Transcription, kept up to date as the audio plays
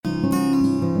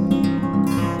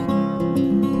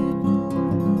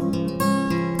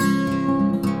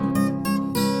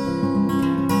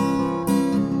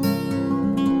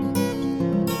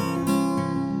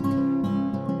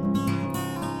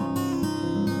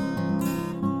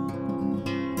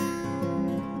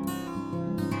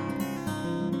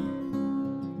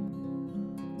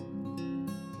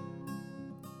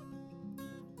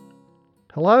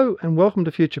Hello and welcome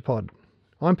to FuturePod.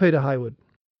 I'm Peter Hayward.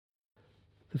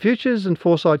 The Futures and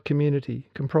Foresight community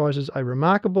comprises a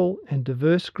remarkable and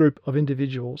diverse group of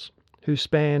individuals who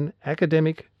span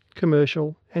academic,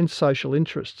 commercial and social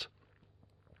interests.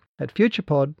 At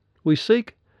FuturePod, we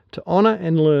seek to honour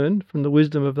and learn from the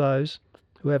wisdom of those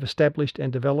who have established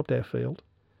and developed our field,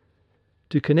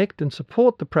 to connect and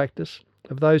support the practice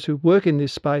of those who work in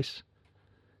this space,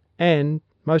 and,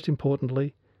 most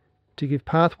importantly, to give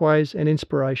pathways and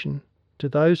inspiration to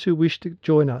those who wish to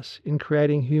join us in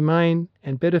creating humane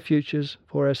and better futures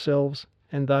for ourselves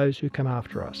and those who come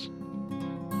after us.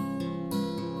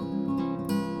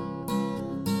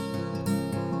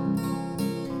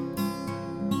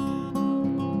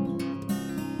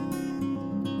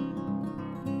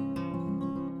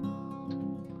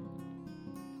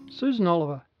 Susan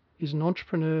Oliver is an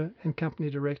entrepreneur and company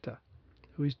director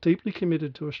who is deeply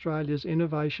committed to Australia's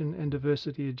innovation and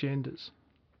diversity agendas.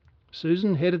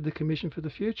 Susan headed the Commission for the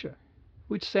Future,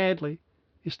 which sadly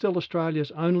is still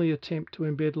Australia's only attempt to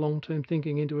embed long-term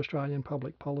thinking into Australian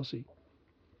public policy.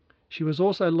 She was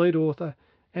also lead author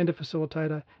and a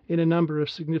facilitator in a number of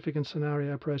significant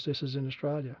scenario processes in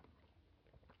Australia.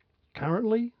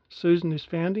 Currently, Susan is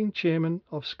founding chairman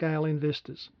of Scale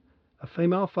Investors, a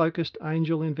female-focused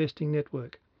angel investing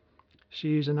network.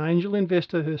 She is an angel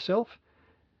investor herself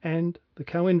and the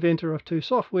co-inventor of 2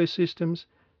 software systems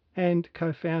and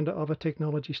co-founder of a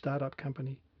technology startup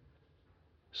company.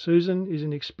 Susan is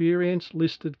an experienced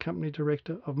listed company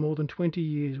director of more than 20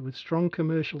 years with strong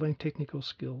commercial and technical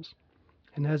skills,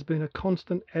 and has been a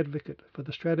constant advocate for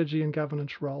the strategy and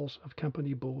governance roles of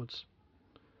company boards.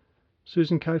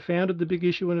 Susan co-founded The Big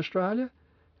Issue in Australia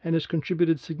and has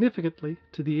contributed significantly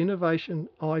to the innovation,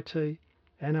 IT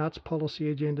and arts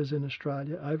policy agendas in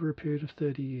Australia over a period of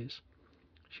 30 years.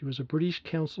 She was a British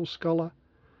Council Scholar,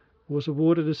 was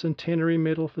awarded a Centenary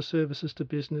Medal for Services to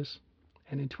Business,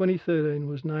 and in 2013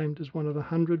 was named as one of the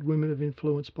 100 Women of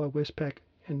Influence by Westpac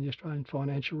and the Australian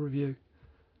Financial Review.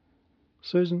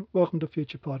 Susan, welcome to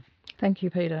FuturePod. Thank you,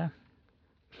 Peter.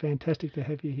 Fantastic to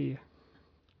have you here.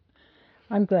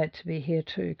 I'm glad to be here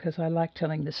too, because I like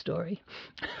telling the story.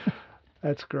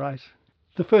 That's great.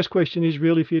 The first question is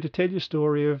really for you to tell your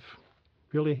story of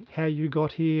really how you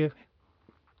got here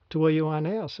to where you are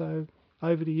now. So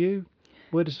over to you.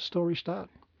 Where does the story start?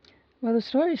 Well, the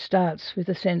story starts with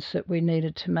the sense that we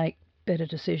needed to make better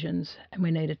decisions and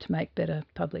we needed to make better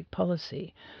public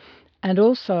policy, and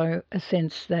also a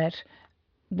sense that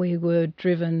we were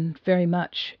driven very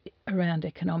much around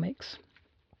economics.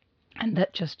 And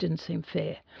that just didn't seem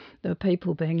fair. There were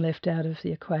people being left out of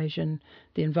the equation,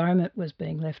 the environment was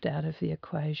being left out of the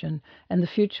equation, and the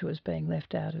future was being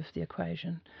left out of the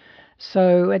equation.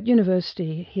 So at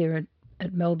university here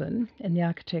at Melbourne, in the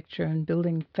architecture and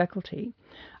building faculty,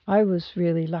 I was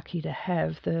really lucky to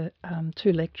have the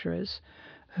 2 lecturers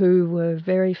who were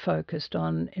very focused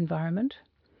on environment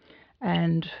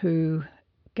and who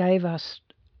gave us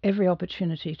every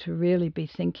opportunity to really be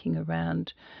thinking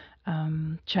around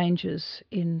changes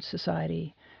in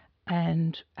society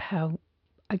and how,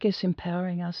 I guess,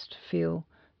 empowering us to feel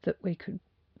that we could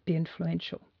be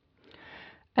influential.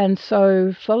 And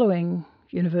so following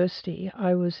university,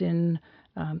 I was in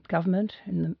government,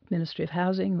 in the Ministry of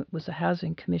Housing. It was a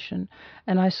housing commission,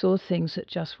 and I saw things that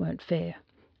just weren't fair.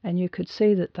 And you could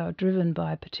see that they were driven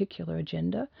by a particular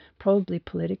agenda, probably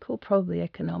political, probably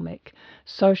economic.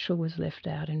 Social was left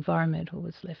out, environmental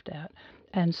was left out,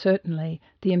 and certainly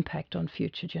the impact on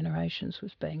future generations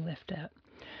was being left out.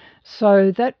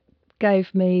 So that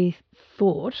gave me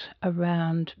thought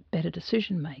around better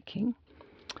decision making,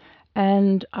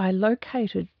 and I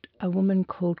located a woman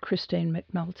called Christine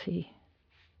McNulty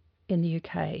in the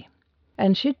UK,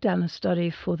 and she'd done a study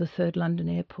for the 3rd London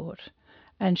Airport.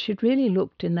 And she'd really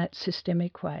looked in that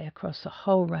systemic way across a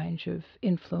whole range of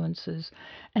influences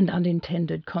and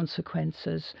unintended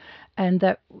consequences, and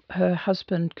that her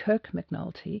husband, Kirk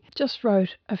McNulty, just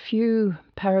wrote a few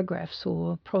paragraphs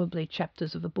or probably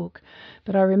chapters of a book.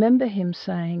 But I remember him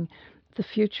saying, the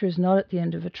future is not at the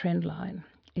end of a trend line.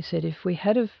 He said if we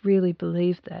had have really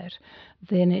believed that,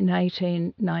 then in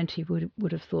 1890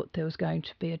 would have thought there was going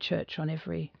to be a church on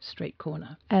every street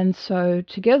corner. And so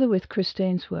together with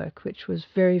Christine's work, which was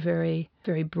very, very,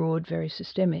 very broad, very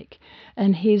systemic,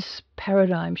 and his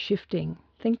paradigm shifting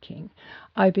thinking,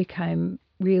 I became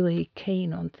really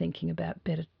keen on thinking about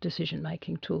better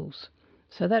decision-making tools.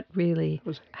 So that really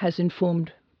has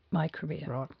informed my career.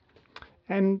 Right.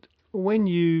 And when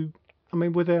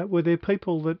were there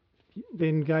people that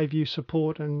then gave you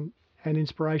support and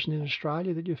inspiration in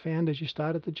Australia that you found as you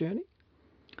started the journey?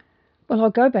 Well, I'll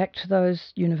go back to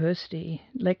those university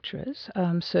lecturers.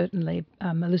 Certainly,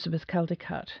 Elizabeth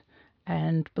Caldicott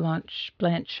and Blanche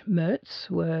Mertz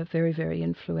were very, very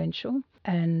influential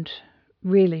and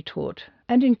really taught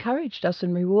and encouraged us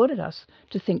and rewarded us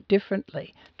to think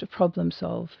differently, to problem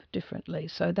solve differently.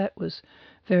 So that was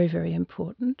very, very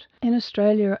important. In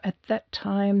Australia at that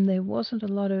time, there wasn't a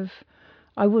lot of,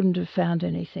 I wouldn't have found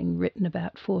anything written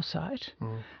about foresight.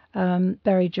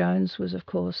 Barry Jones was, of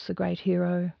course, the great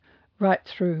hero right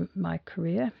through my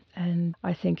career, and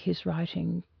I think his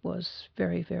writing was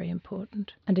very, very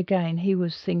important. And again, he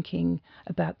was thinking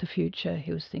about the future,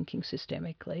 he was thinking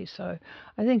systemically. So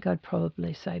I think I'd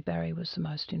probably say Barry was the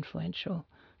most influential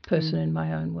person in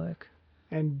my own work.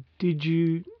 And did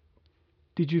you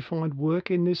find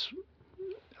work in this,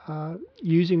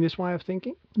 using this way of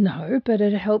thinking? No, but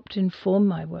it helped inform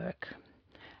my work.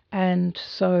 And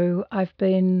so I've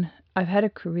had a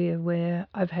career where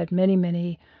I've had many,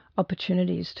 many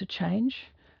opportunities to change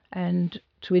and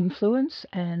to influence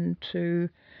and to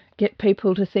get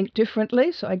people to think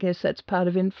differently. So I guess that's part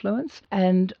of influence.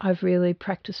 And I've really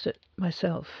practiced it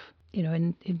myself. You know,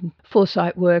 in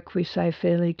foresight work, we say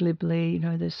fairly glibly, you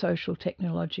know, there's social,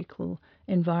 technological,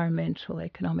 environmental,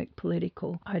 economic,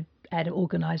 political. I'd add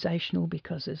organisational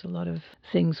because there's a lot of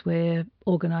things where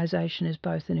organisation is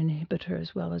both an inhibitor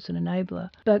as well as an enabler.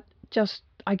 But just,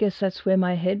 I guess that's where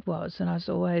my head was, and I was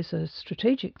always a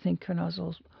strategic thinker and I was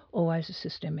always a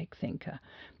systemic thinker.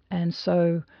 And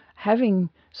so having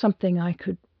something I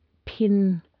could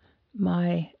pin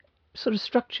my, sort of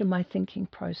structure my thinking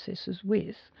processes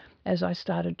with as I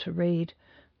started to read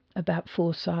about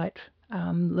foresight,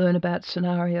 learn about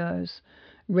scenarios,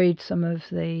 read some of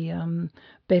the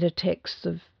better texts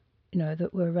of, you know,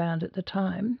 that were around at the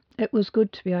time, it was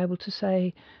good to be able to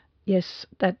say, yes,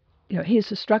 that, you know, here's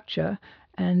the structure,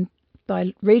 and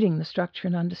by reading the structure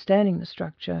and understanding the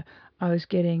structure, I was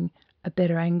getting a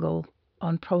better angle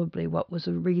on probably what was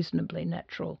a reasonably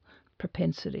natural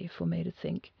propensity for me to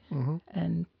think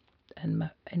and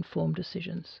inform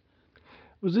decisions.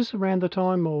 Was this around the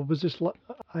time, or was this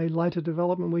a later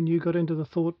development when you got into the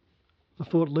thought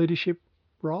leadership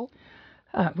role?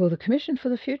 Well, the Commission for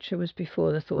the Future was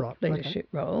before the thought leadership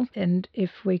role. And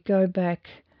if we go back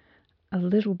a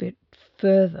little bit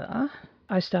further,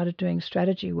 I started doing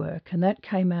strategy work, and that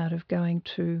came out of going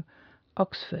to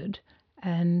Oxford.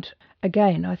 And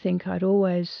again, I think I'd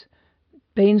always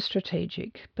been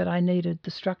strategic, but I needed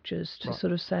the structures to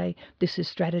sort of say, this is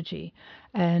strategy.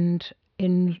 And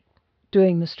in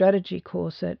doing the strategy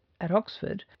course at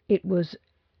Oxford, it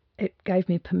gave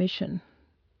me permission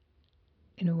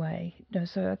in a way. You know,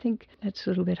 so I think it's a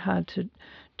little bit hard to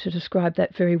describe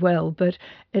that very well, but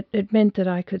it meant that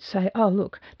I could say, oh,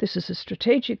 look, this is a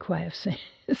strategic way of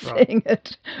seeing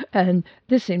it, and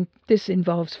this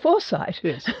involves foresight.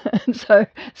 Yes. And so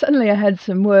suddenly I had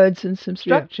some words and some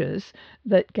structures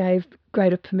that gave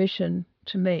greater permission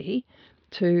to me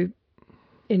to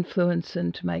influence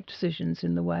and to make decisions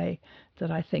in the way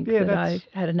that I think that I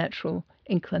had a natural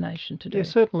inclination to do. Yeah,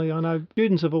 certainly. I know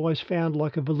students have always found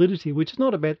like a validity, which is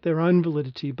not about their own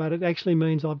validity, but it actually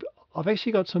means I've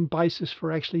actually got some basis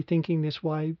for actually thinking this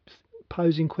way,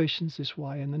 posing questions this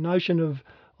way, and the notion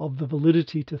of the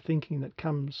validity to thinking that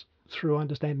comes through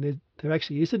understanding there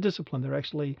actually is a discipline, there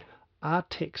actually are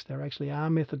texts, there actually are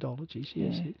methodologies.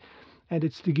 Yes, and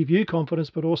it's to give you confidence,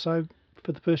 but also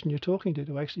for the person you're talking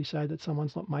to actually say that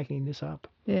someone's not making this up.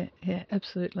 Yeah,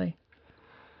 absolutely.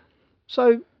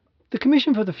 So the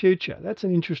Commission for the Future, that's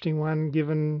an interesting one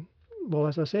given, well,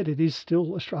 as I said, it is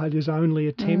still Australia's only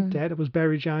attempt at, it was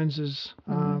Barry Jones's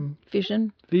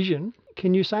vision.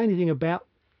 Can you say anything about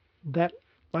that,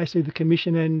 basically the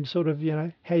Commission, and sort of, you know,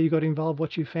 how you got involved,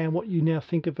 what you found, what you now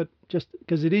think of it, just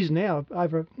because it is now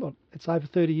it's over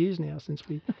 30 years now since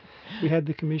we had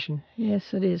the Commission.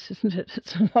 Yes, it is, isn't it?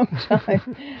 It's a long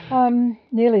time.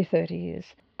 Nearly 30 years.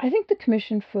 I think the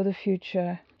Commission for the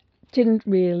Future didn't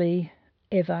really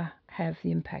ever have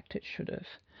the impact it should have,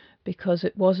 because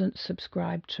it wasn't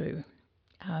subscribed to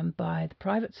by the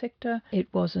private sector. It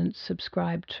wasn't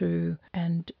subscribed to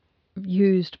and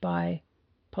used by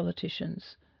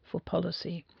politicians for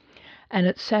policy. And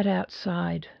it sat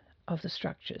outside of the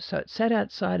structure. So it sat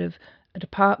outside of a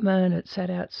department, it sat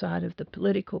outside of the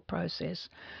political process,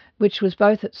 which was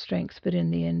both its strength, but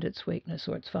in the end its weakness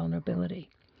or its vulnerability.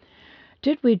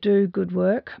 Did we do good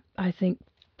work? I think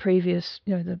previous,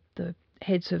 you know, the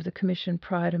heads of the Commission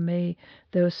prior to me,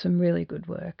 there was some really good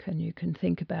work, and you can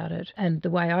think about it. And the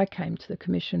way I came to the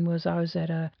Commission was I was at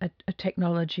a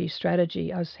technology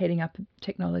strategy. I was heading up a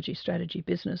technology strategy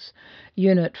business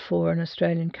unit for an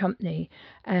Australian company,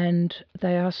 and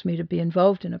they asked me to be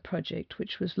involved in a project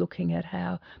which was looking at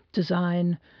how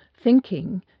design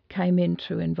thinking came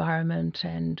into environment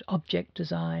and object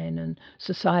design and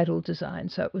societal design.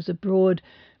 So it was a broad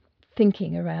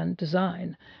thinking around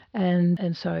design,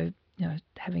 and so, you know,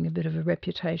 having a bit of a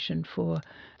reputation for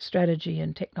strategy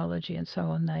and technology and so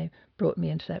on, they brought me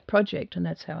into that project, and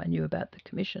that's how I knew about the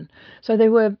Commission. So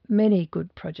there were many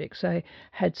good projects. I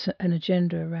had an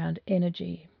agenda around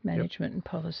energy management and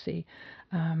policy.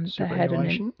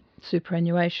 Superannuation.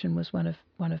 Superannuation was one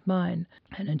of mine.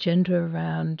 An agenda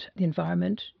around the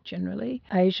environment generally.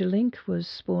 Asia Link was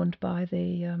spawned by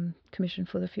the Commission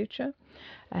for the Future,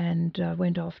 and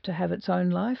went off to have its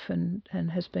own life, and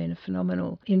has been a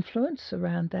phenomenal influence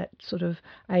around that sort of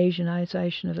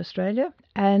Asianisation of Australia.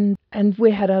 And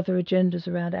we had other agendas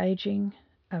around ageing,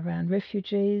 around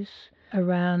refugees,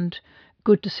 around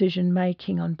good decision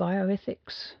making on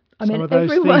bioethics. Some of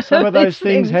those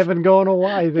things haven't gone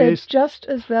away. They're just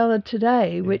as valid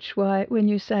today, which why when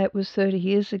you say it was 30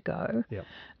 years ago,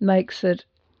 makes it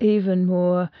even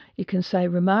more, you can say,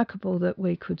 remarkable that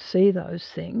we could see those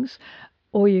things,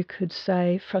 or you could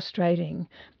say frustrating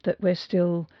that we're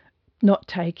still not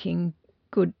taking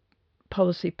good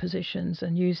policy positions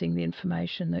and using the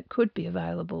information that could be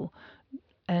available,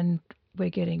 and we're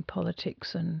getting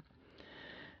politics and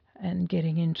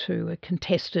getting into a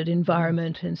contested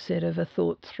environment instead of a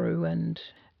thought through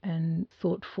and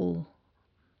thoughtful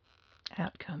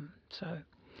outcome. So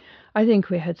I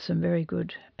think we had some very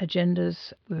good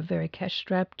agendas. We were very cash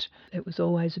strapped. It was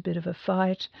always a bit of a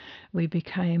fight. We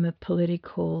became a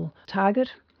political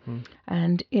target.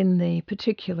 And in the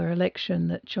particular election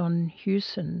that John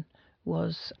Hewson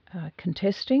was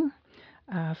contesting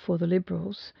for the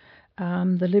Liberals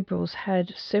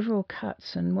had several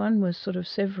cuts, and one was sort of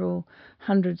several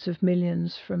hundreds of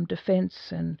millions from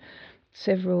defence and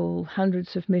several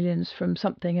hundreds of millions from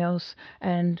something else,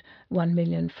 and 1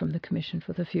 million from the Commission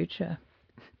for the Future.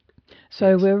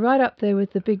 So we're right up there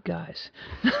with the big guys.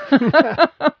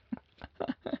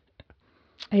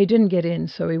 He didn't get in,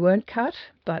 so he weren't cut,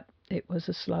 but it was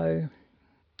a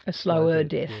slower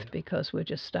death because we're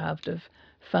just starved of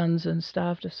funds and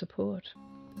starved of support.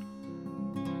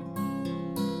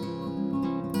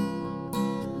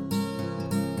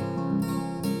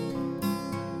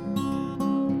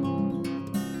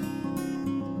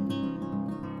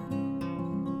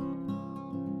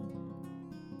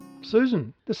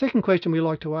 Susan, the second question we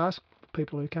like to ask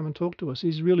people who come and talk to us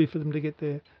is really for them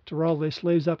to roll their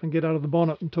sleeves up and get out of the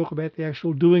bonnet and talk about the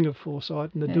actual doing of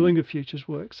foresight and the doing of futures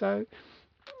work. So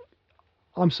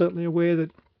I'm certainly aware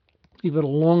that you've got a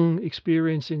long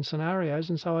experience in scenarios,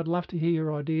 and so I'd love to hear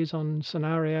your ideas on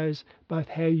scenarios, both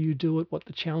how you do it, what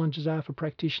the challenges are for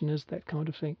practitioners, that kind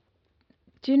of thing.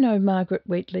 Do you know Margaret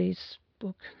Wheatley's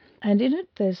book? And in it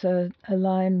there's a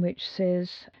line which says,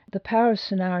 the power of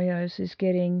scenarios is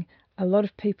getting a lot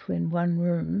of people in one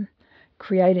room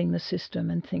creating the system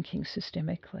and thinking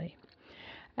systemically.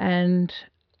 And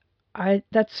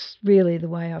that's really the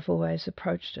way I've always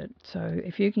approached it. So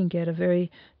if you can get a very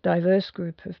diverse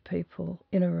group of people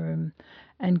in a room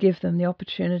and give them the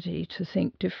opportunity to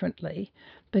think differently,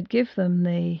 but give them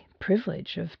the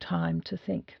privilege of time to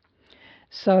think.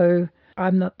 So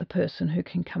I'm not the person who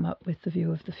can come up with the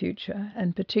view of the future,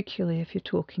 and particularly if you're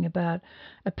talking about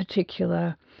a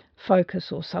particular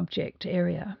focus or subject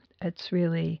area, it's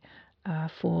really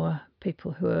for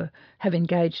people who have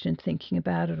engaged in thinking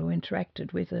about it or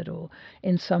interacted with it or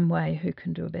in some way who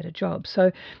can do a better job.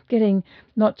 So getting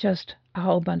not just a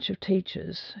whole bunch of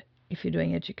teachers, if you're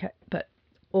doing but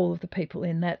all of the people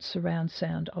in that surround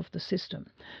sound of the system.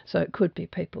 So it could be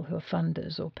people who are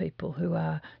funders, or people who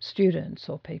are students,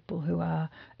 or people who are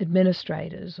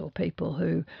administrators, or people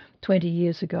who 20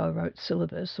 years ago wrote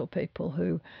syllabus, or people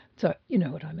who, so you know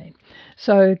what I mean.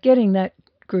 So getting that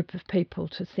group of people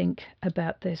to think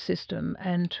about their system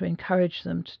and to encourage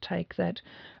them to take that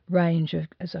range of,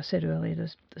 as I said earlier,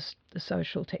 the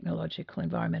social, technological,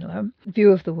 environmental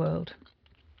view of the world,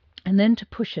 and then to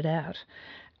push it out.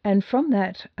 And from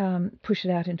that, push it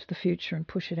out into the future and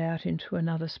push it out into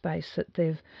another space that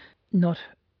they've not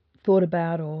thought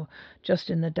about, or just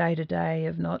in the day-to-day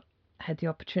have not had the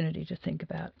opportunity to think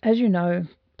about. As you know,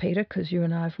 Peter, because you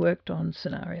and I have worked on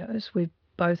scenarios, we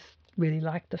both really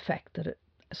like the fact that a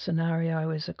scenario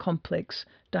is a complex,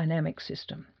 dynamic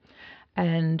system.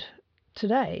 And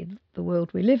today, the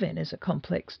world we live in is a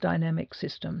complex, dynamic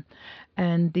system,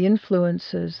 and the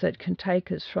influences that can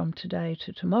take us from today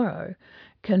to tomorrow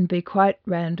can be quite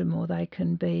random, or they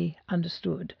can be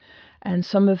understood, and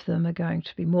some of them are going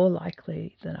to be more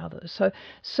likely than others. So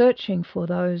searching for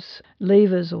those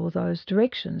levers or those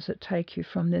directions that take you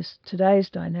from this today's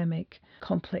dynamic,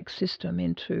 complex system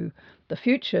into the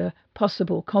future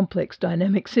possible complex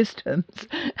dynamic systems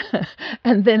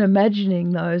and then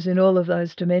imagining those in all of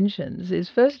those dimensions is,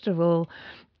 first of all,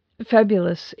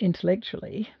 fabulous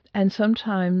intellectually. And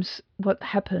sometimes what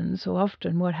happens, or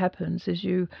often what happens, is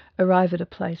you arrive at a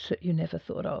place that you never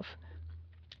thought of.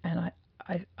 And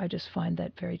I just find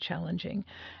that very challenging.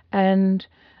 And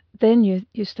then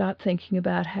you start thinking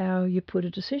about how you put a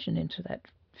decision into that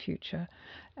future.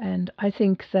 And I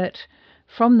think that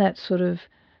from that sort of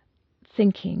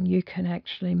thinking, you can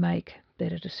actually make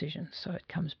better decisions. So it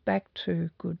comes back to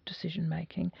good decision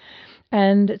making.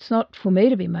 And it's not for me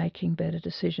to be making better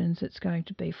decisions, it's going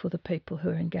to be for the people who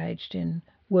are engaged in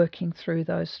working through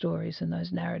those stories and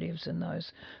those narratives and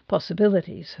those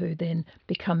possibilities, who then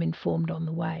become informed on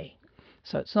the way.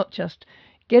 So it's not just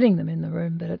getting them in the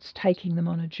room, but it's taking them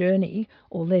on a journey,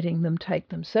 or letting them take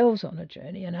themselves on a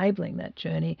journey, enabling that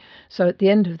journey. So at the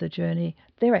end of the journey,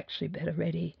 they're actually better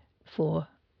ready for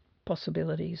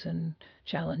possibilities and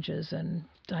challenges and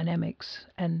dynamics,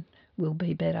 and will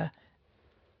be better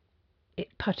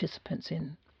participants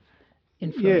in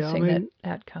influencing that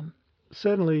outcome.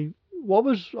 Certainly, what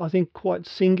was, I think, quite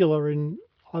singular in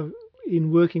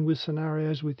working with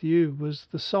scenarios with you was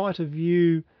the sight of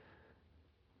you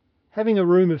having a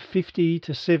room of 50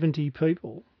 to 70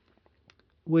 people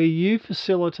where you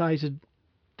facilitated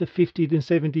the 50 to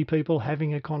 70 people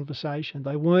having a conversation.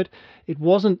 It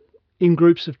wasn't in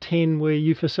groups of 10 where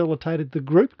you facilitated the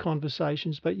group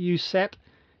conversations, but you sat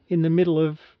in the middle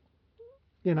of,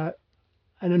 an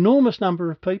enormous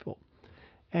number of people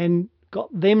and got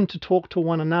them to talk to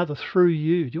one another through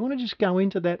you. Do you want to just go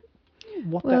into that,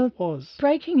 what that was?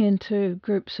 Breaking into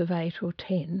groups of 8 or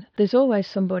 10, there's always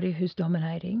somebody who's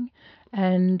dominating,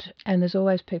 and there's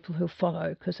always people who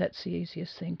follow, because that's the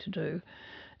easiest thing to do.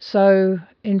 So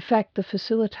in fact, the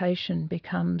facilitation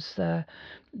becomes the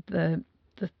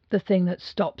thing that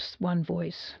stops one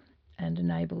voice and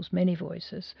enables many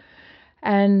voices.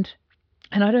 And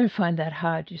I don't find that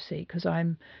hard, you see, because I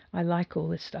like all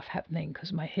this stuff happening,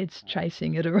 because my head's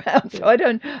chasing it around. So I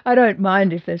don't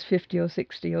mind if there's 50 or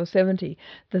 60 or 70.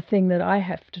 The thing that I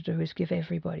have to do is give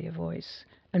everybody a voice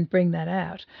and bring that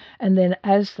out. And then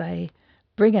as they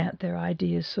bring out their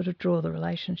ideas, sort of draw the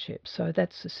relationships. So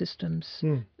that's the systems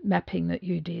mapping that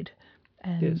you did.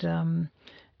 And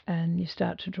and you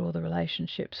start to draw the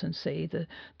relationships and see the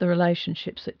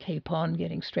relationships that keep on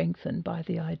getting strengthened by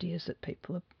the ideas that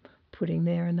people are putting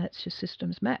there, and that's your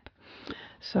systems map.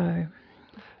 So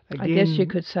again, I guess you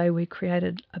could say we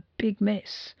created a big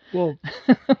mess. Well,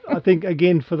 I think,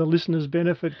 again, for the listeners'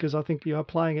 benefit, because I think you are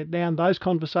playing it down, those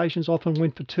conversations often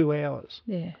went for 2 hours.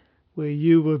 Yeah. Where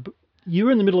you were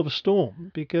in the middle of a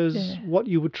storm, because what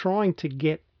you were trying to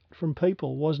get from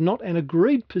people was not an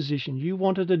agreed position. You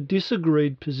wanted a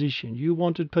disagreed position. You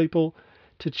wanted people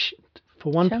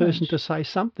for one person to say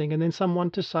something and then someone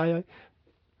to say,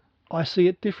 I see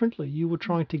it differently. You were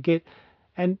trying to get,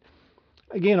 and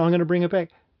again, I'm going to bring it back.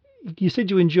 You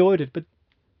said you enjoyed it, but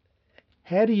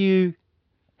how do you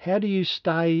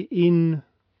stay in?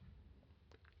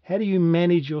 How do you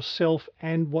manage yourself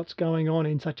and what's going on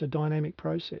in such a dynamic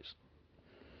process?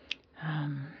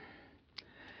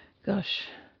 Gosh.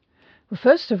 Well,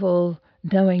 first of all,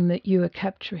 knowing that you are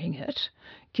capturing it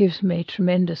gives me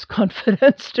tremendous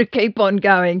confidence to keep on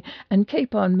going and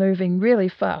keep on moving really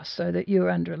fast, so that you're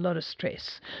under a lot of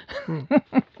stress.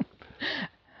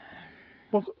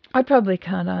 Well, I probably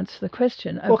can't answer the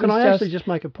question. Well, can I actually just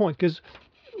make a point? Because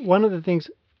one of the things,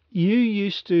 you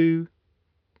used to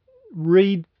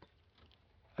read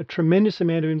a tremendous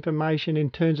amount of information in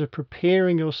terms of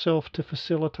preparing yourself to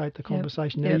facilitate the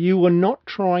conversation. Now, you were not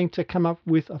trying to come up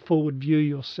with a forward view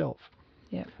yourself.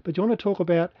 Yeah. But do you want to talk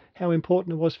about how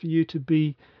important it was for you to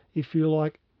be, if you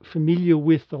like, familiar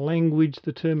with the language,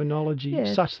 the terminology,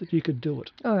 such that you could do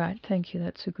it? All right, thank you.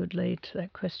 That's a good lead to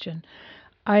that question.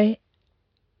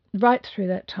 Right through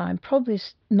that time, probably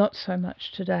not so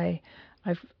much today,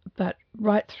 but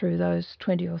right through those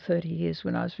 20 or 30 years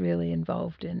when I was really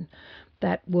involved in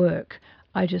that work,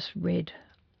 I just read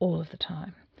all of the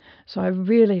time. So I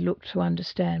really looked to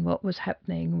understand what was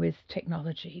happening with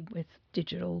technology, with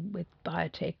digital, with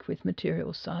biotech, with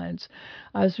material science.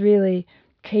 I was really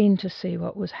keen to see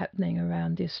what was happening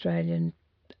around the Australian,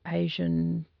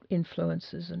 Asian,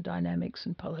 influences and dynamics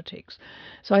and politics.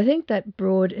 So I think that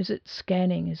broad,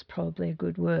 scanning is probably a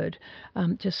good word,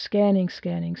 just scanning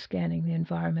the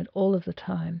environment all of the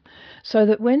time, so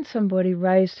that when somebody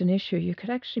raised an issue, you could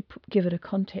actually give it a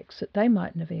context that they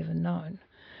mightn't have even known.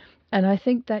 And I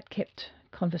think that kept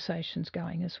conversations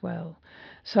going as well.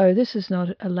 So this is not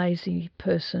a lazy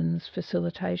person's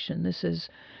facilitation. This is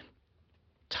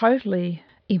totally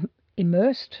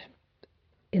immersed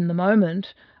in the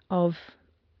moment of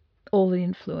all the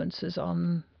influences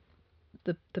on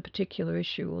the particular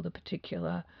issue or the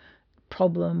particular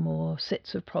problem or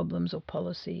sets of problems or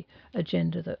policy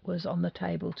agenda that was on the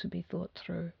table to be thought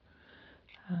through.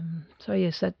 So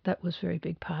yes, that was a very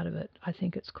big part of it. I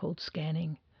think it's called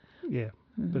scanning. Yeah,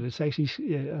 but it's actually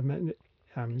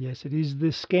yes, it is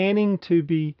the scanning to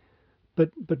be,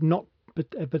 but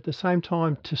at the same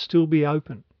time to still be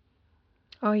open.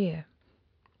 Oh yeah.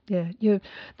 Yeah,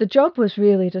 the job was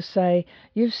really to say,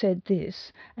 you've said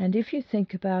this, and if you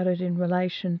think about it in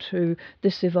relation to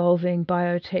this evolving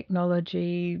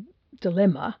biotechnology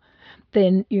dilemma,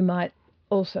 then you might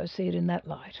also see it in that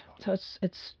light. So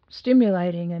it's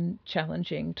stimulating and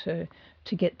challenging to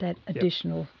get that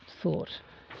additional thought.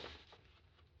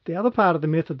 The other part of the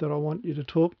method that I want you to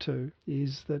talk to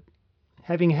is that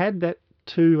having had that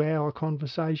 2-hour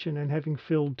conversation and having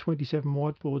filled 27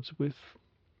 whiteboards with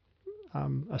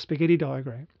a spaghetti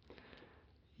diagram,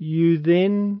 you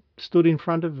then stood in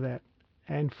front of that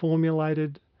and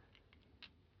formulated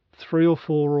 3 or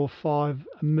 4 or 5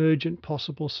 emergent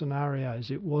possible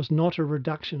scenarios. It was not a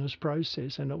reductionist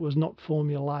process and it was not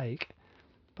formulaic,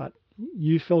 but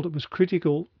you felt it was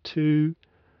critical to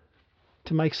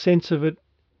make sense of it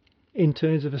in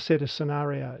terms of a set of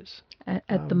scenarios.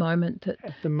 At the moment that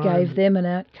gave them an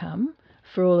outcome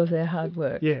for all of their hard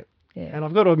work. Yeah. And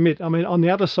I've got to admit, I mean, on the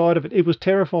other side of it, it was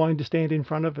terrifying to stand in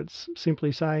front of it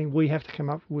simply saying we have to come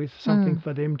up with something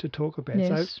for them to talk about.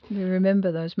 Yes, we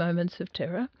remember those moments of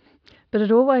terror. But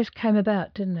it always came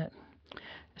about, didn't it?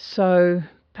 So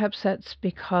perhaps that's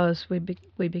because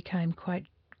we became quite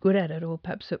good at it, or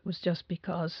perhaps it was just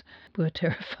because we were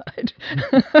terrified.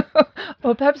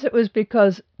 Or perhaps it was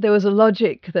because there was a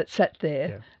logic that sat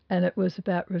there. And it was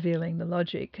about revealing the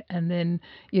logic, and then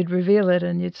you'd reveal it,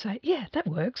 and you'd say, "Yeah, that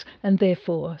works," and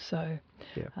therefore, so.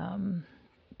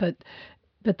 But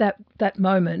that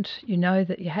moment, you know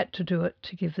that you had to do it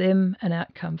to give them an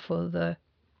outcome for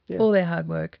all their hard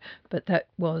work. But that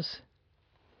was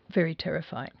very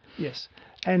terrifying. Yes,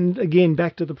 and again,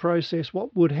 back to the process.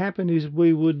 What would happen is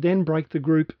we would then break the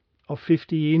group of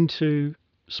 50 into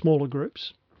smaller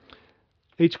groups.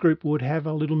 Each group would have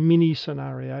a little mini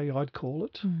scenario, I'd call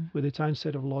it, with its own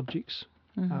set of logics.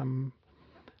 And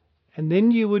then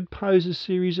you would pose a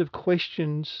series of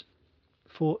questions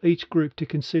for each group to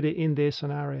consider in their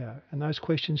scenario. And those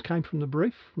questions came from the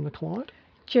brief, from the client?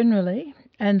 Generally,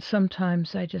 and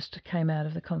sometimes they just came out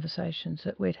of the conversations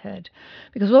that we'd had.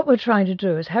 Because what we're trying to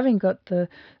do is, having got the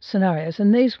scenarios,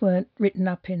 and these weren't written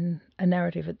up in a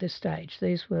narrative at this stage,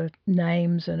 these were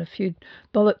names and a few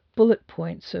bullet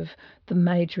points of the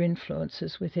major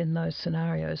influences within those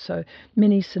scenarios. So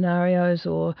mini scenarios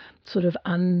or sort of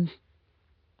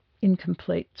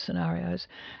incomplete scenarios.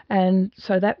 And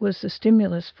so that was the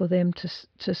stimulus for them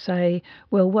to say,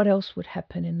 well, what else would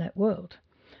happen in that world?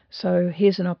 So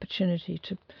here's an opportunity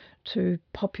to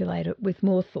populate it with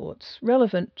more thoughts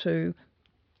relevant to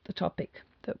the topic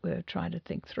that we're trying to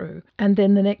think through. And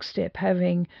then the next step,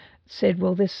 having said,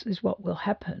 well, this is what will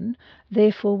happen,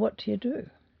 therefore what do you do?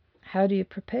 How do you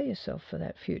prepare yourself for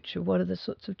that future? What are the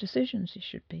sorts of decisions you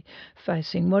should be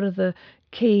facing? What are the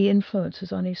key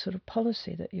influences on any sort of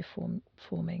policy that you're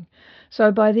forming?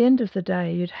 So by the end of the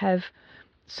day, you'd have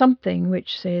something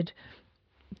which said,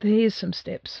 here's some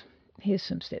steps. Here's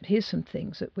some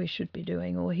things that we should be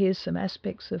doing, or here's some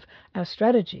aspects of our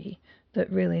strategy that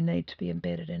really need to be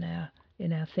embedded in our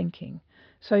thinking.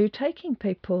 So you're taking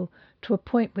people to a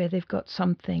point where they've got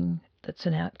something that's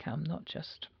an outcome, not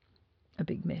just a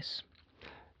big mess.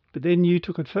 But then you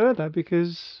took it further,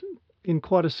 because in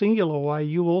quite a singular way,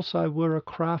 you also were a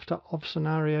crafter of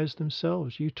scenarios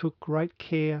themselves. You took great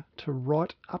care to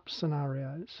write up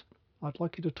scenarios. I'd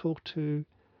like you to talk to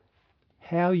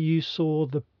how you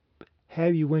how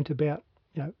you went about,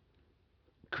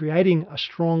 creating a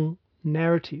strong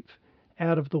narrative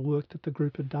out of the work that the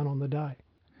group had done on the day.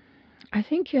 I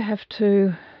think I had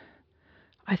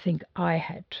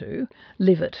to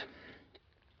live it.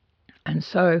 And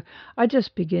so I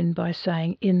just begin by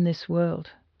saying, in this world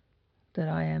that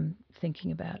I am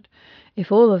thinking about, if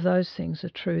all of those things are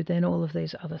true, then all of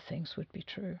these other things would be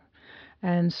true.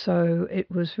 And so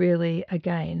it was really,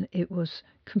 again, it was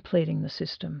completing the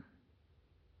system.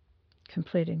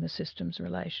 completing the systems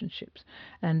relationships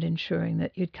and ensuring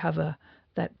that you'd cover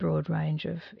that broad range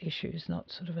of issues,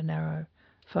 not sort of a narrow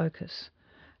focus,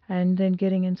 and then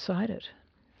getting inside it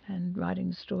and writing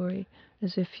the story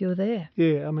as if you're there.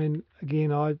 Yeah, I mean,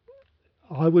 again, I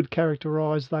would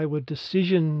characterise they were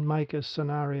decision maker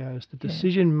scenarios. The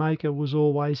decision maker was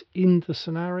always in the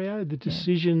scenario. The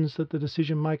decisions that the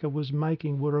decision maker was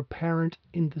making were apparent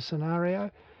in the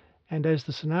scenario. And as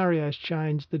the scenarios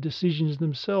changed, the decisions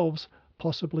themselves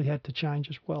possibly had to change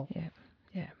as well. Yeah,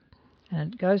 yeah.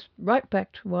 And it goes right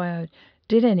back to why I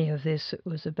did any of this. It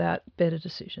was about better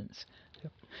decisions.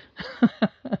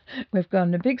 Yep. We've gone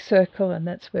in a big circle, and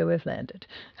that's where we've landed.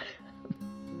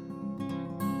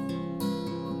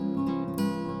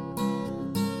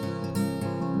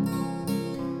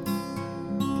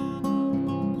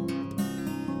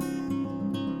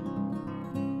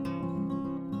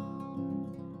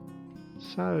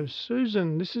 So,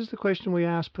 Susan, this is the question we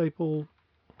ask people.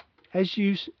 As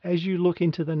you look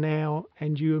into the now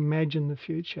and you imagine the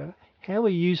future, how are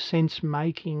you sense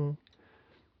making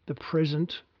the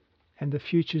present and the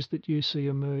futures that you see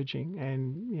emerging?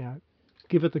 And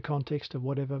give it the context of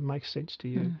whatever makes sense to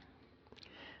you.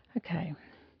 Okay.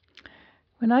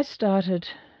 When I started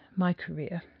my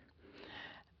career,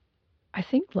 I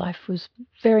think life was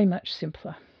very much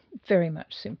simpler, very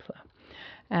much simpler.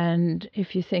 And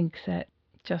if you think that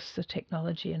just the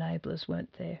technology enablers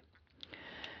weren't there.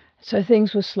 So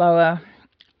things were slower,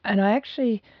 and I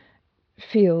actually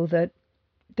feel that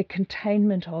the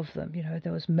containment of them,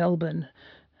 there was Melbourne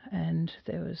and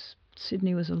there was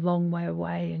Sydney was a long way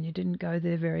away and you didn't go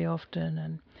there very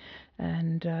often,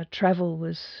 and travel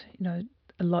was,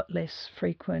 a lot less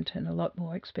frequent and a lot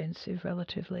more expensive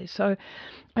relatively. So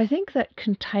I think that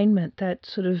containment, that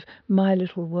sort of my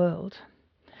little world,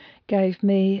 gave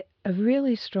me a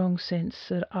really strong sense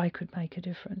that I could make a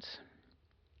difference.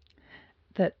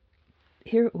 That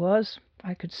here it was,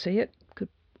 I could see it, could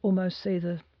almost see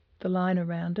the line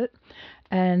around it,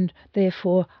 and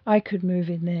therefore I could move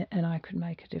in there and I could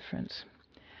make a difference.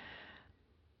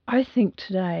 I think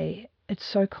today it's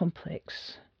so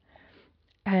complex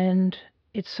and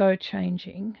it's so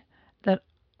changing that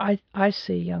I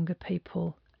see younger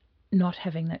people not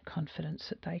having that confidence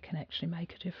that they can actually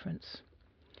make a difference.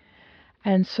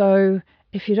 And so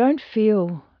if you don't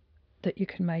feel that you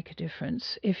can make a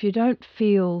difference, if you don't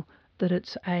feel that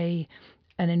it's an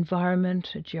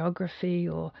environment, a geography,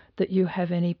 or that you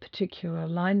have any particular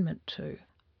alignment to,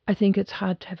 I think it's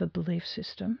hard to have a belief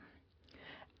system.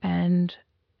 And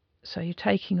so you're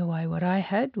taking away what I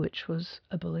had, which was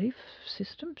a belief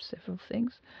system, several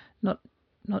things, not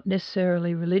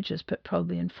necessarily religious, but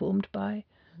probably informed by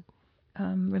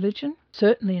religion,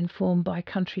 certainly informed by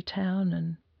country town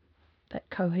and that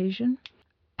cohesion.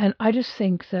 And I just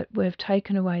think that we've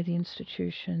taken away the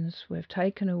institutions, we've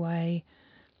taken away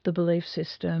the belief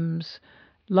systems.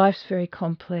 Life's very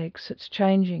complex, it's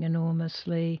changing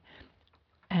enormously,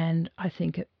 and I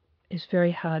think it is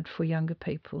very hard for younger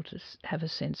people to have a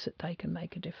sense that they can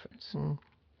make a difference.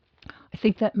 I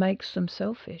think that makes them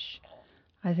selfish.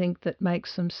 I think that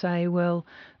makes them say, well,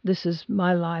 this is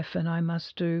my life and I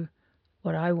must do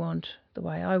what I want, the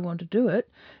way I want to do it,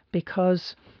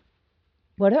 because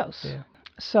what else? Yeah.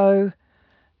 So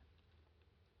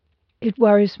it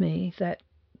worries me that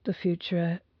the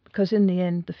future, because in the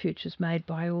end the future's made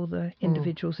by all the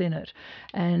individuals in it,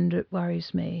 and it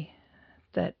worries me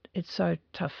that it's so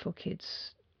tough for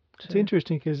kids. It's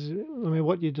interesting because,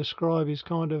 what you describe is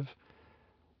kind of,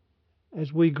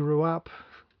 as we grew up,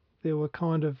 there were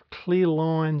kind of clear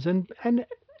lines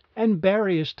and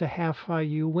barriers to how far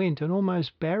you went, and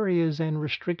almost barriers and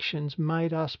restrictions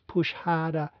made us push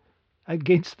harder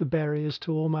against the barriers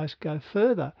to almost go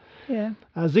further. Yeah.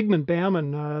 Zygmunt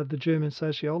Bauman, the German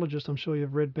sociologist, I'm sure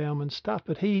you've read Bauman's stuff,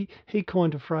 but he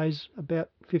coined a phrase about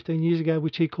 15 years ago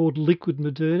which he called liquid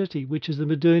modernity, which is the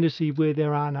modernity where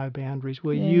there are no boundaries,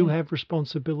 where you have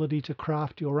responsibility to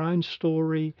craft your own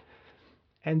story,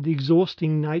 and the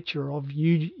exhausting nature of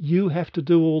you have to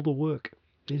do all the work.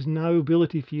 There's no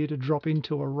ability for you to drop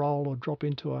into a role or drop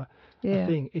into a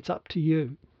thing. It's up to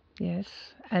you. Yes,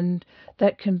 and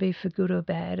that can be for good or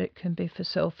bad. It can be for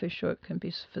selfish or it can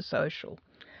be for social.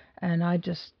 And I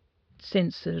just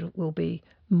sense that it will be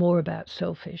more about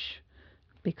selfish,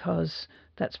 because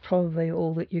that's probably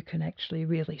all that you can actually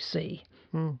really see.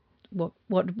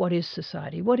 What is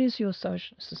society? What is your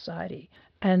social society?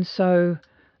 And so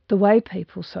the way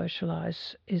people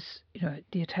socialise is,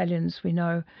 the Italians, we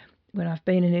know, when I've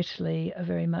been in Italy, are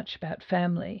very much about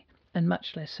family and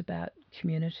much less about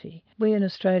community. We in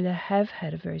Australia have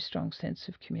had a very strong sense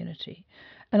of community,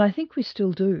 and I think we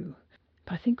still do.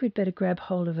 I think we'd better grab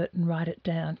hold of it and write it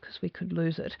down because we could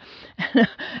lose it.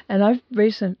 And I've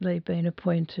recently been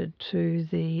appointed to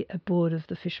the board of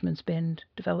the Fisherman's Bend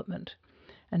development.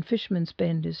 And Fisherman's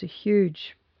Bend is a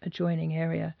huge adjoining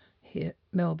area here,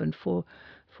 Melbourne, for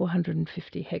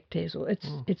 450 hectares, or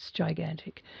it's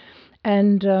gigantic.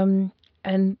 And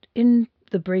in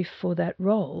the brief for that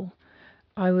role,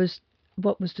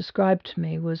 what was described to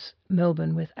me was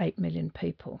Melbourne with 8 million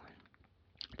people.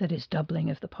 That is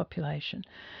doubling of the population.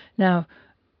 Now,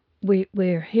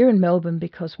 we're here in Melbourne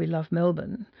because we love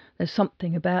Melbourne. There's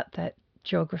something about that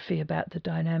geography, about the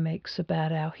dynamics,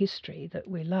 about our history that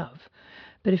we love.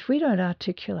 But if we don't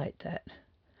articulate that,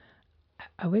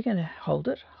 are we going to hold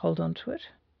on to it?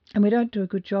 And we don't do a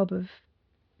good job of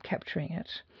capturing it.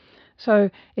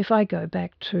 So if I go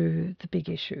back to the big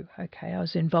issue, okay, I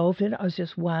was involved in it. I was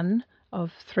just one of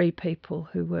 3 people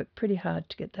who worked pretty hard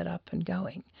to get that up and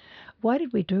going. Why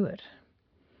did we do it?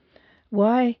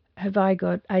 Why have I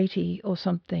got 80 or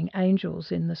something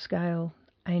angels in the scale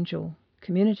angel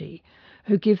community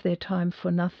who give their time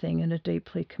for nothing and are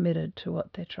deeply committed to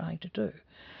what they're trying to do?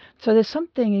 So there's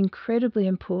something incredibly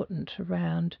important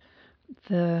around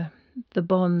the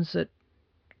bonds that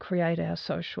create our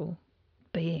social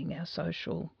being, our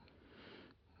social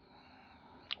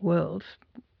world,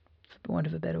 for want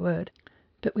of a better word.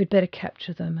 But we'd better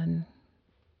capture them, and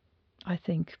I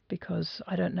think because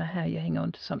I don't know how you hang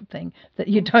on to something that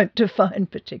you don't define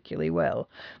particularly well.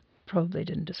 Probably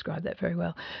didn't describe that very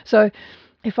well. So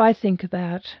if I think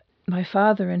about my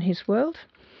father and his world,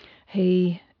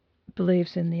 he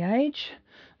believes in the Age,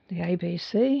 the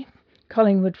ABC,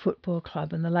 Collingwood Football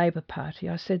Club and the Labor Party.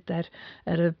 I said that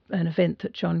at an event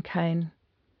that John Cain,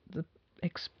 the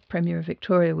ex-Premier of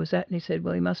Victoria, was at, and he said,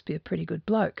 well, he must be a pretty good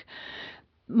bloke.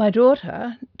 My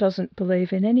daughter doesn't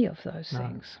believe in any of those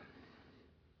things.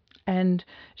 And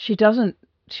she doesn't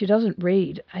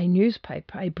read a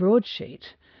newspaper, a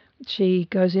broadsheet. She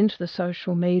goes into the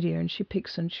social media and she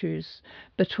picks and chooses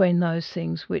between those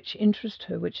things which interest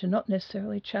her, which are not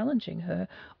necessarily challenging her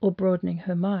or broadening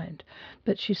her mind.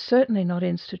 But she's certainly not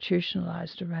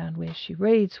institutionalised around where she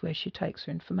reads, where she takes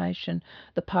her information,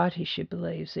 the party she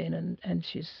believes in, and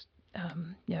she's,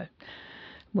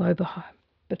 woe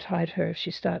betide her if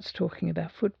she starts talking about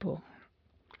football.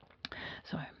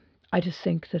 So I just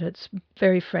think that it's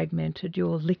very fragmented.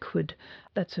 You're liquid.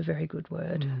 That's a very good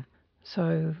word.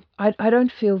 So I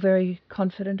don't feel very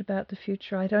confident about the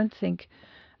future. I don't think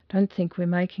we're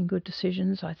making good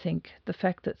decisions. I think the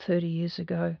fact that 30 years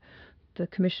ago the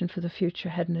Commission for the Future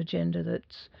had an agenda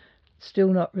that's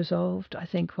still not resolved. I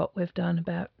think what we've done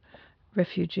about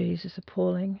refugees is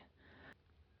appalling.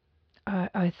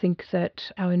 I think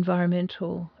that our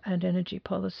environmental and energy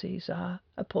policies are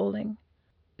appalling.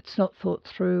 It's not thought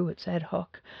through, it's ad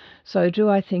hoc. So do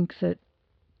I think that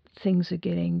things are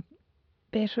getting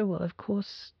better? Well, of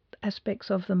course, aspects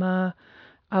of them are.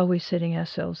 Are we setting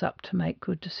ourselves up to make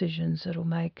good decisions that'll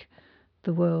make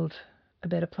the world a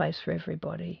better place for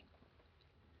everybody?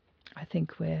 I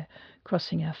think we're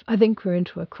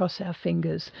into a cross our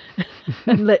fingers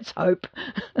and let's hope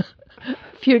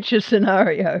future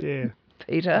scenario,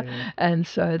 Peter. Yeah. And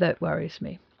so that worries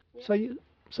me.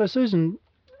 So Susan,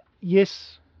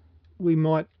 yes, we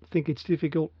might think it's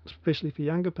difficult, especially for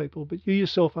younger people, but you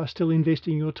yourself are still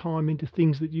investing your time into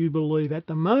things that you believe at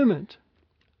the moment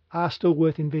are still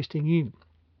worth investing in.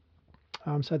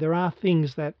 So there are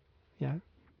things that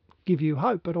give you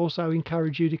hope, but also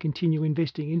encourage you to continue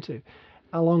investing into,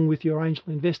 along with your angel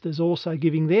investors also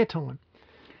giving their time.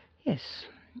 Yes,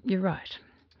 you're right.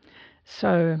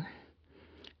 So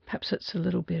perhaps it's a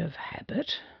little bit of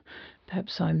habit.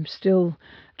 Perhaps I'm still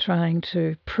trying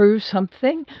to prove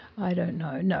something. I don't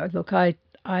know. No, look, if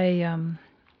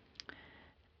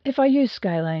I use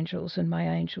scale angels and my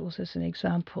angels as an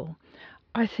example,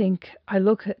 I think I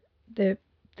look at their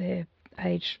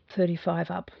age 35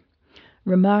 up,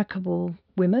 remarkable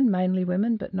women, mainly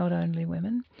women, but not only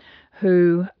women,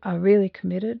 who are really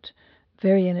committed,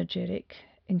 very energetic,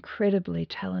 incredibly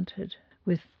talented,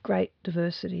 with great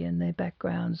diversity in their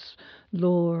backgrounds,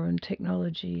 law and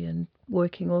technology, and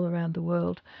working all around the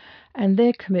world. And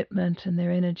their commitment and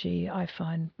their energy I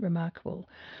find remarkable.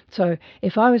 So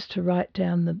if I was to write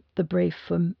down the brief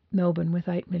for Melbourne with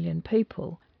 8 million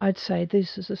people, I'd say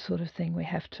this is the sort of thing we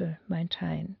have to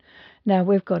maintain. Now,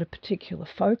 we've got a particular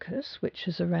focus, which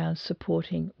is around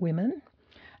supporting women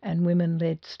and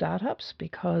women-led startups,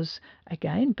 because,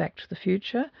 again, back to the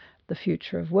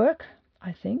future of work,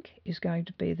 I think, is going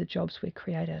to be the jobs we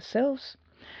create ourselves.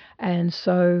 And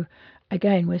so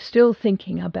again, we're still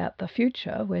thinking about the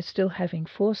future, we're still having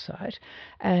foresight,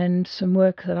 and some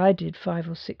work that I did 5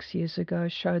 or 6 years ago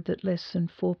showed that less than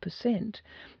 4%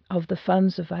 of the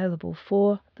funds available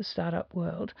for the startup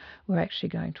world were actually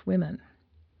going to women.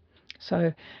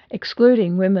 So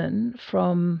excluding women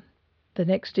from the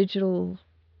next digital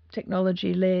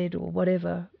technology-led or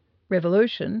whatever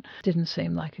revolution didn't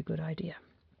seem like a good idea.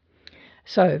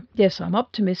 So yes, I'm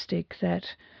optimistic that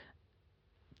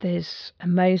there's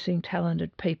amazing,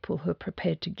 talented people who are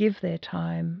prepared to give their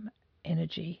time,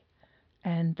 energy,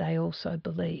 and they also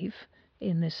believe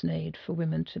in this need for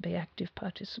women to be active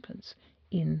participants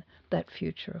in that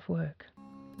future of work.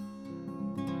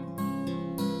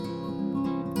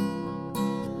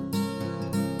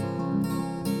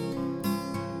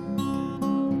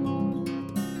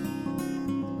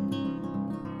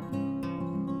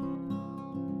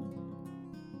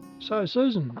 So,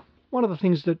 Susan, one of the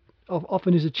things that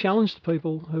often is a challenge to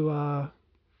people who are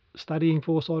studying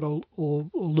foresight or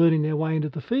learning their way into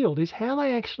the field is how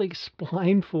they actually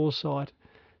explain foresight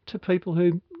to people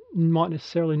who might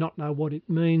necessarily not know what it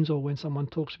means, or when someone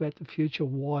talks about the future,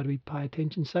 why do we pay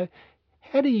attention? So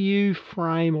how do you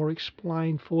frame or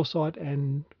explain foresight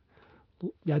and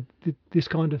this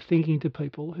kind of thinking to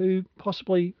people who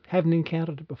possibly haven't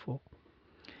encountered it before?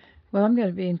 Well, I'm going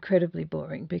to be incredibly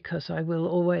boring because I will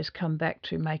always come back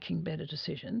to making better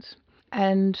decisions,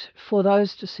 and for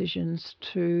those decisions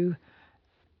to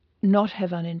not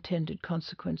have unintended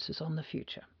consequences on the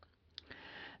future.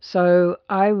 So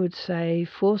I would say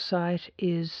foresight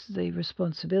is the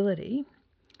responsibility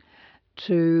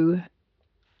to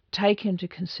take into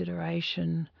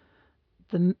consideration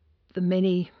the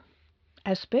many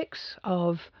aspects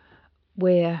of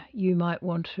where you might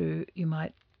want to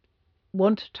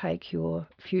take your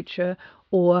future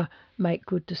or make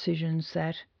good decisions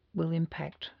that will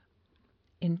impact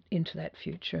into that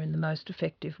future in the most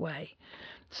effective way.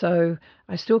 So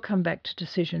I still come back to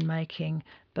decision making,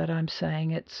 but I'm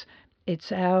saying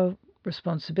it's our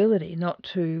responsibility not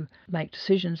to make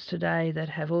decisions today that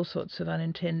have all sorts of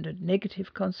unintended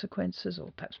negative consequences,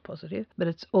 or perhaps positive, but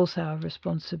it's also our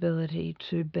responsibility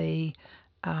to be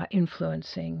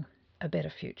influencing a better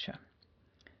future.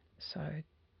 So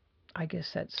I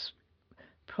guess that's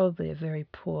probably a very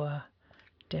poor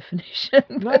definition.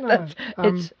 No.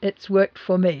 It's worked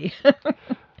for me.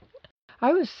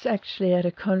 I was actually at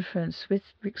a conference with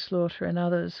Rick Slaughter and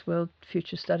others, World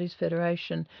Future Studies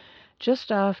Federation,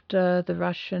 just after the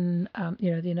Russian,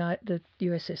 the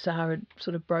USSR had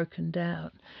sort of broken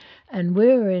down. And we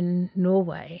were in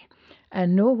Norway.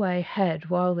 And Norway had,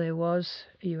 while there was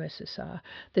a USSR,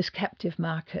 this captive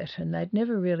market, and they'd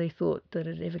never really thought that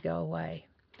it'd ever go away.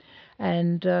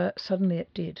 And suddenly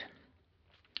it did.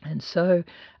 And so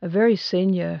a very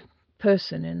senior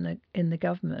person in the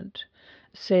government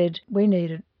said we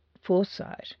needed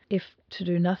foresight, if to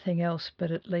do nothing else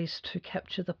but at least to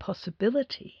capture the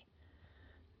possibility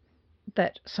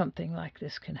that something like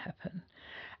this can happen.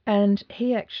 And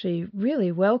he actually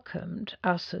really welcomed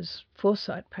us as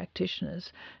foresight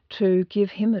practitioners to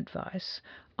give him advice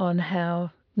on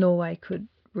how Norway could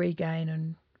regain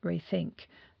and rethink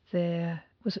their,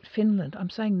 was it Finland? I'm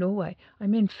saying Norway, I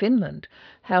mean Finland.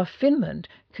 How Finland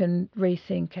can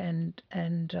rethink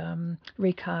and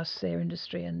recast their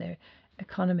industry and their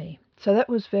economy. So that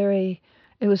was it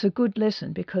was a good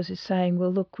lesson, because he's saying,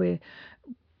 well, look,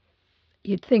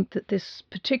 you'd think that this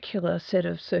particular set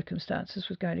of circumstances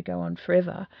was going to go on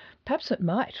forever. Perhaps it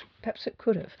might, perhaps it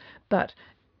could have, but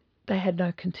they had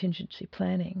no contingency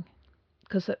planning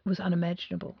because it was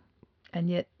unimaginable, and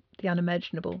yet the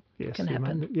unimaginable can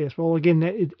happen. Yes, well, again,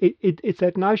 it's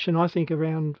that notion, I think,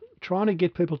 around trying to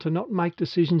get people to not make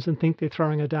decisions and think they're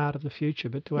throwing a dart at the future,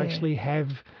 but to actually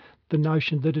have the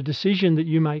notion that a decision that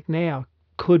you make now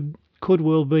could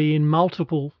well be in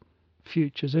multiple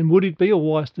futures, and would it be a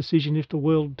wise decision if the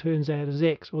world turns out as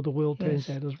X or the world turns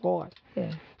out as Y?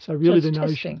 Yeah. So really, so the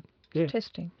testing. notion,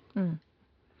 testing.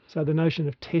 So the notion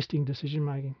of testing decision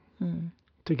making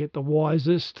to get the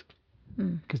wisest,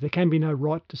 because there can be no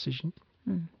right decision.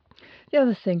 The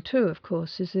other thing too, of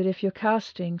course, is that if you're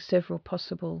casting several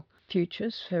possible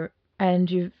futures and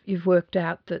you've worked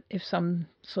out that if some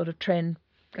sort of trend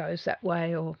goes that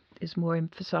way or is more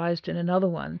emphasized in another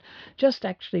one, just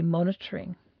actually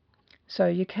monitoring. So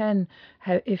you can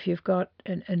have, if you've got,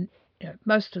 and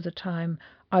most of the time,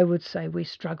 I would say we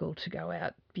struggle to go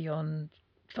out beyond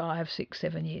 5, 6,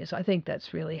 7 years. I think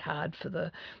that's really hard for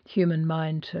the human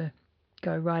mind to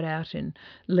go right out and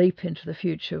leap into the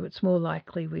future. It's more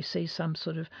likely we see some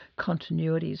sort of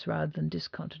continuities rather than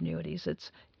discontinuities.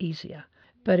 It's easier.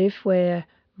 But if we're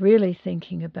really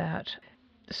thinking about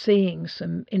seeing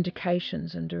some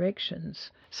indications and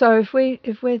directions. So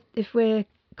if we're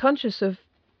conscious of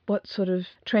what sort of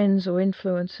trends or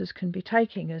influences can be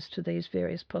taking us to these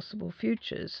various possible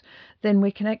futures, then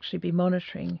we can actually be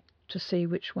monitoring to see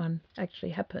which one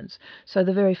actually happens. So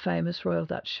the very famous Royal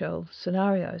Dutch Shell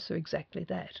scenarios are exactly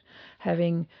that.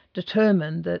 Having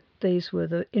determined that these were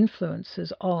the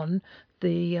influences on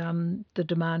the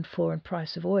demand for and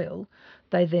price of oil,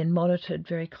 they then monitored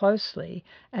very closely,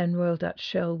 and Royal Dutch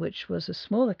Shell, which was a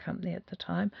smaller company at the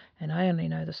time, and I only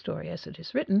know the story as it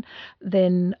is written,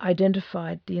 then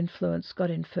identified the influence,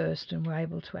 got in first, and were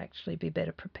able to actually be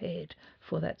better prepared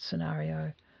for that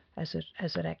scenario as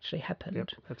it actually happened. Yep,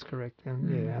 that's correct. And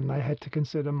and they had to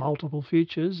consider multiple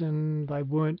futures, and they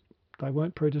weren't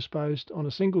predisposed on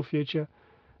a single future.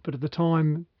 But at the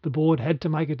time, the board had to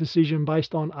make a decision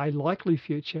based on a likely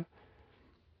future,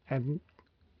 and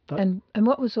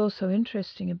what was also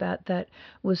interesting about that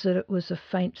was that it was a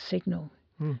faint signal.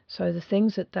 So the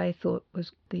things that they thought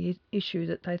was the issue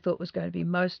that they thought was going to be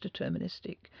most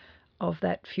deterministic of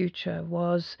that future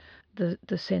was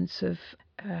the sense of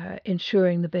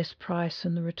ensuring the best price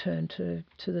and the return to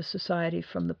the society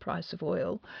from the price of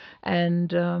oil, and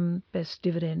best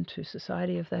dividend to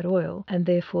society of that oil. And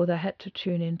therefore they had to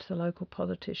tune into the local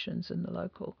politicians and the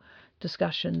local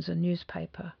discussions and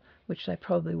newspaper, which they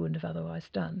probably wouldn't have otherwise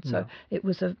done. So it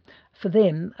was for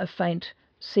them a faint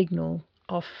signal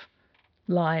off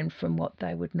line from what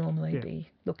they would normally be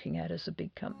looking at as a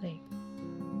big company.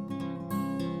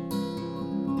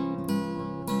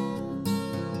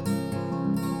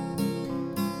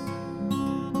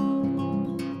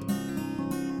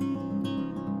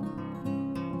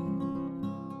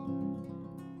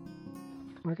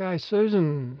 Okay,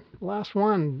 Susan, last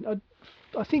one.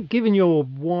 I think, given your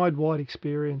wide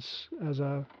experience as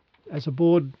a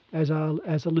board as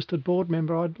a listed board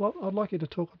member, I'd like you to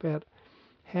talk about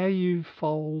how you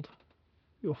fold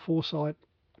your foresight,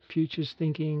 futures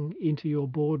thinking into your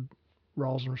board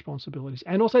roles and responsibilities,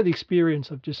 and also the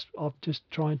experience of just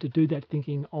trying to do that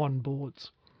thinking on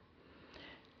boards.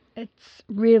 It's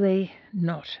really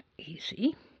not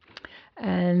easy.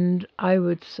 And I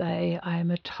would say I am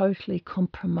a totally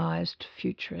compromised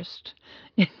futurist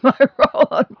in my role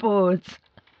on boards.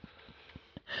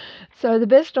 So the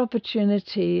best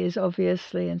opportunity is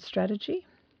obviously in strategy,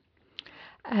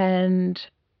 and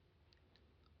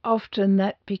often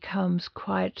that becomes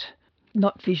quite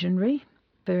not visionary,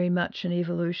 very much an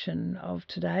evolution of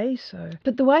today.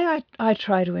 But the way I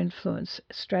try to influence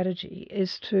strategy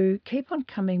is to keep on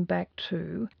coming back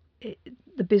to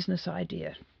the business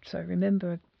idea. So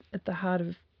remember, at the heart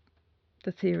of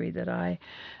the theory that I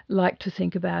like to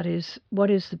think about is what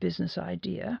is the business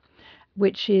idea,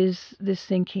 which is this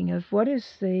thinking of what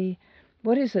is it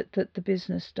that the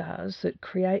business does that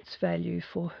creates value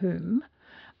for whom,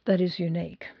 that is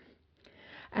unique.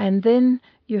 And then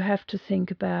you have to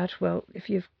think about, well, if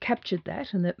you've captured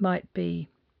that, and that might be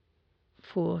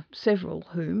for several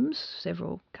whoms,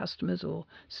 several customers or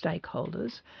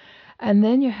stakeholders, and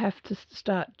then you have to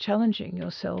start challenging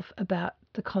yourself about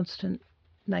the constant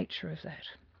nature of that.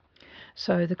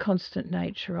 So the constant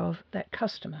nature of that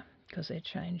customer, because they're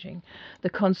changing, the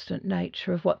constant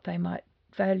nature of what they might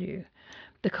value,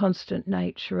 the constant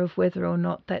nature of whether or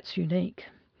not that's unique,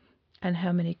 and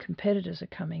how many competitors are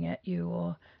coming at you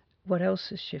or what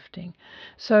else is shifting.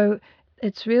 So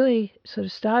it's really sort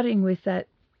of starting with that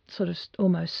sort of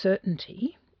almost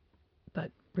certainty, but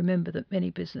remember that many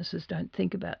businesses don't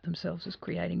think about themselves as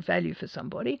creating value for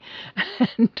somebody.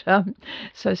 And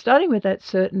so starting with that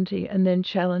certainty and then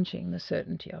challenging the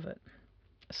certainty of it.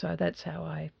 So that's how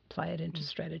I play it into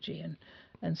strategy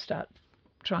and start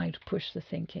trying to push the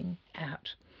thinking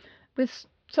out, with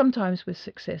sometimes with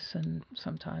success and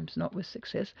sometimes not with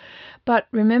success. But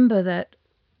remember that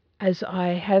as I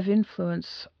have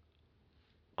influence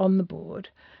on the board,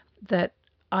 that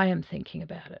I am thinking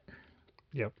about it.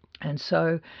 Yep. And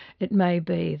so it may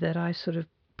be that I sort of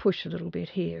push a little bit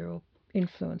here or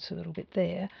influence a little bit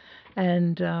there,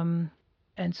 and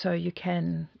so you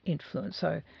can influence.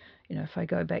 So, if I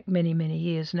go back many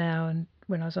years now, and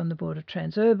when I was on the board of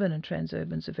Transurban, and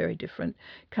Transurban's a very different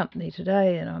company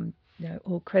today, and I'm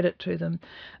all credit to them.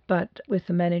 But with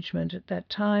the management at that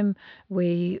time,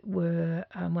 we were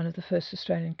one of the first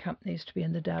Australian companies to be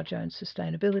in the Dow Jones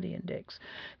Sustainability Index,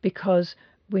 because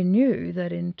we knew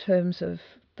that in terms of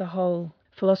the whole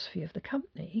philosophy of the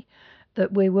company,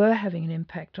 that we were having an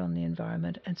impact on the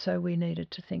environment, and so we needed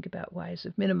to think about ways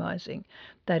of minimising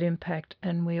that impact,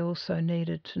 and we also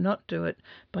needed to not do it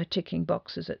by ticking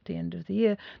boxes at the end of the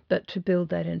year, but to build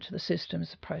that into the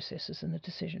systems, the processes and the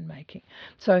decision making.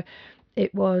 So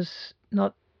it was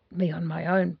not me on my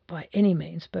own by any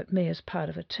means, but me as part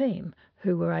of a team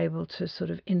who were able to sort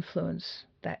of influence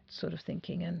that sort of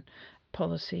thinking and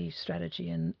policy strategy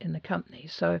in the company.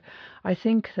 So I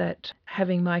think that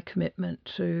having my commitment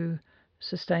to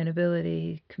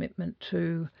sustainability, commitment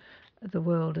to the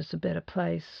world as a better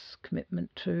place, commitment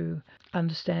to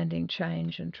understanding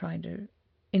change and trying to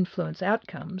influence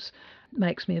outcomes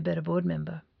makes me a better board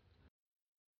member.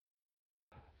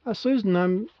 Susan,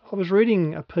 I was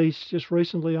reading a piece just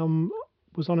recently.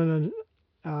 Was on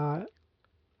a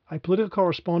political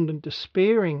correspondent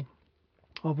despairing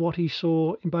of what he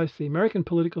saw in both the American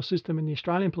political system and the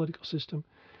Australian political system.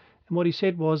 And what he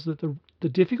said was that the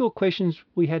difficult questions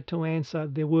we had to answer,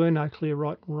 there were no clear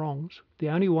right and wrongs. The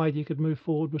only way that you could move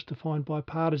forward was to find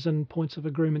bipartisan points of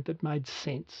agreement that made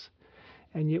sense.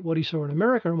 And yet what he saw in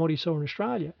America and what he saw in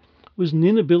Australia was an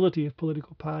inability of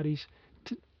political parties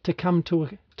to come to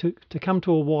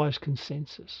a wise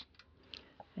consensus.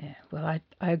 Yeah, well, I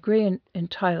agree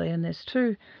entirely, and there's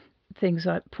two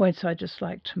points I'd just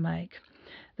like to make.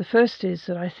 The first is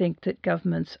that I think that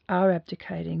governments are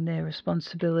abdicating their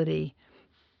responsibility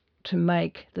to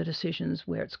make the decisions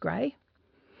where it's grey.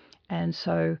 And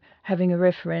so having a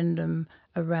referendum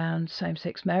around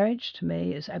same-sex marriage, to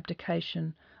me, is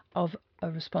abdication of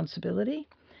a responsibility.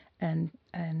 And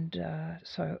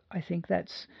so I think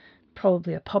that's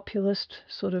probably a populist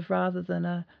sort of rather than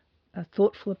a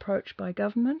thoughtful approach by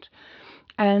government.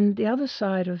 And the other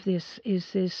side of this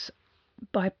is this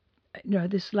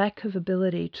lack of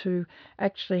ability to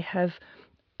actually have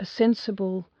a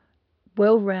sensible,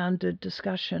 well-rounded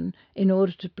discussion in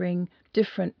order to bring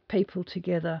different people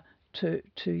together to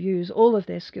use all of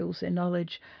their skills, their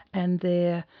knowledge, and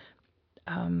their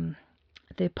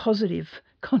positive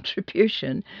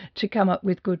contribution to come up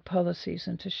with good policies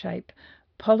and to shape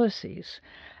policies.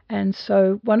 And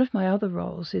so one of my other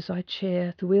roles is I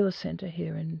chair the Wheeler Centre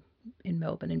here in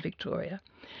Melbourne, in Victoria.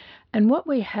 And what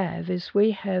we have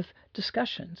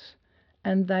discussions,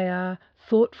 and they are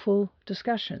thoughtful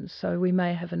discussions. So we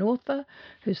may have an author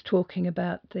who's talking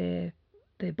about their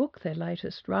book, their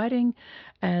latest writing,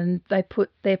 and they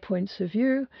put their points of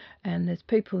view, and there's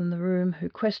people in the room who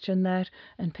question that,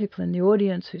 and people in the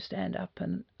audience who stand up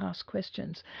and ask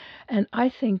questions. And I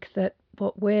think that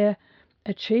what we're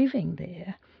achieving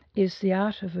there is the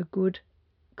art of a good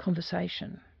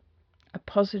conversation, a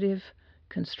positive,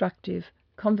 constructive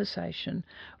conversation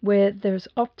where there's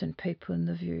often people in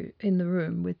the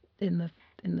room in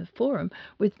the forum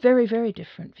with very, very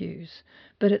different views,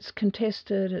 but it's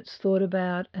contested, it's thought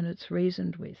about, and it's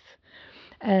reasoned with.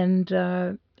 And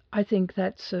I think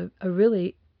that's a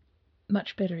really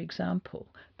much better example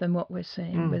than what we're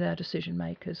seeing with our decision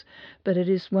makers. But it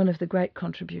is one of the great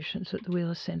contributions that the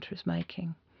Wheeler Centre is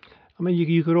making. I mean,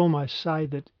 you could almost say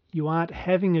that you aren't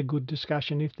having a good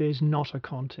discussion if there's not a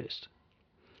contest.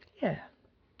 Yeah.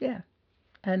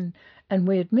 And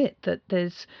we admit that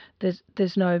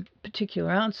there's no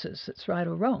particular answers that's right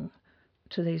or wrong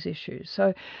to these issues.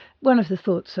 So one of the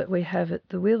thoughts that we have at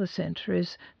the Wheeler Centre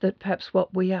is that perhaps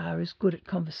what we are is good at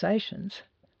conversations,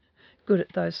 good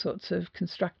at those sorts of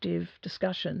constructive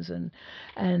discussions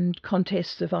and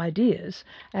contests of ideas,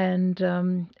 and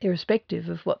irrespective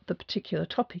of what the particular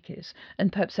topic is.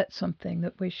 And perhaps that's something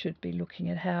that we should be looking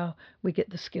at, how we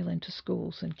get the skill into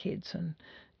schools and kids and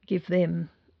give them,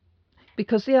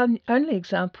 because the only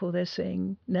example they're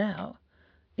seeing now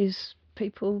is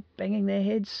people banging their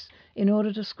heads in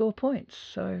order to score points.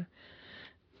 So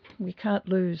we can't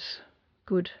lose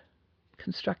good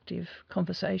constructive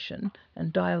conversation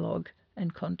and dialogue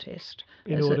and contest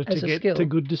in order to get to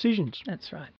good decisions.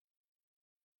 That's right.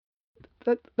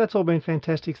 That's all been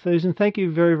fantastic, Susan. Thank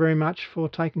you very, very much for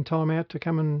taking time out to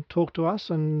come and talk to us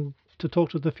and to talk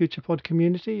to the FuturePod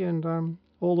community, and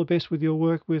all the best with your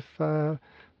work with the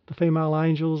Female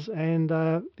Angels and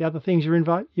the other things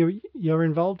you're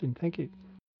involved in. Thank you.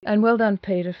 And well done,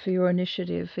 Peter, for your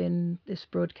initiative in this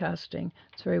broadcasting.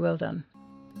 It's very well done.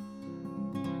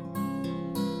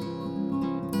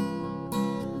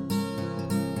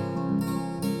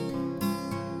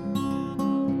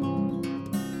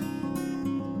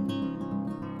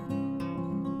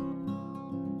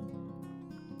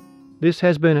 This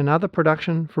has been another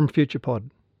production from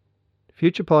FuturePod.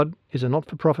 FuturePod is a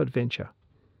not-for-profit venture.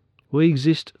 We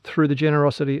exist through the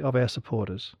generosity of our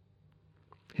supporters.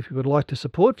 If you would like to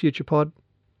support FuturePod,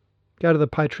 go to the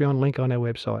Patreon link on our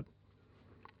website.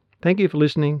 Thank you for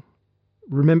listening.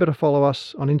 Remember to follow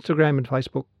us on Instagram and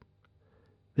Facebook.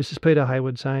 This is Peter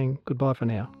Hayward saying goodbye for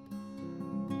now.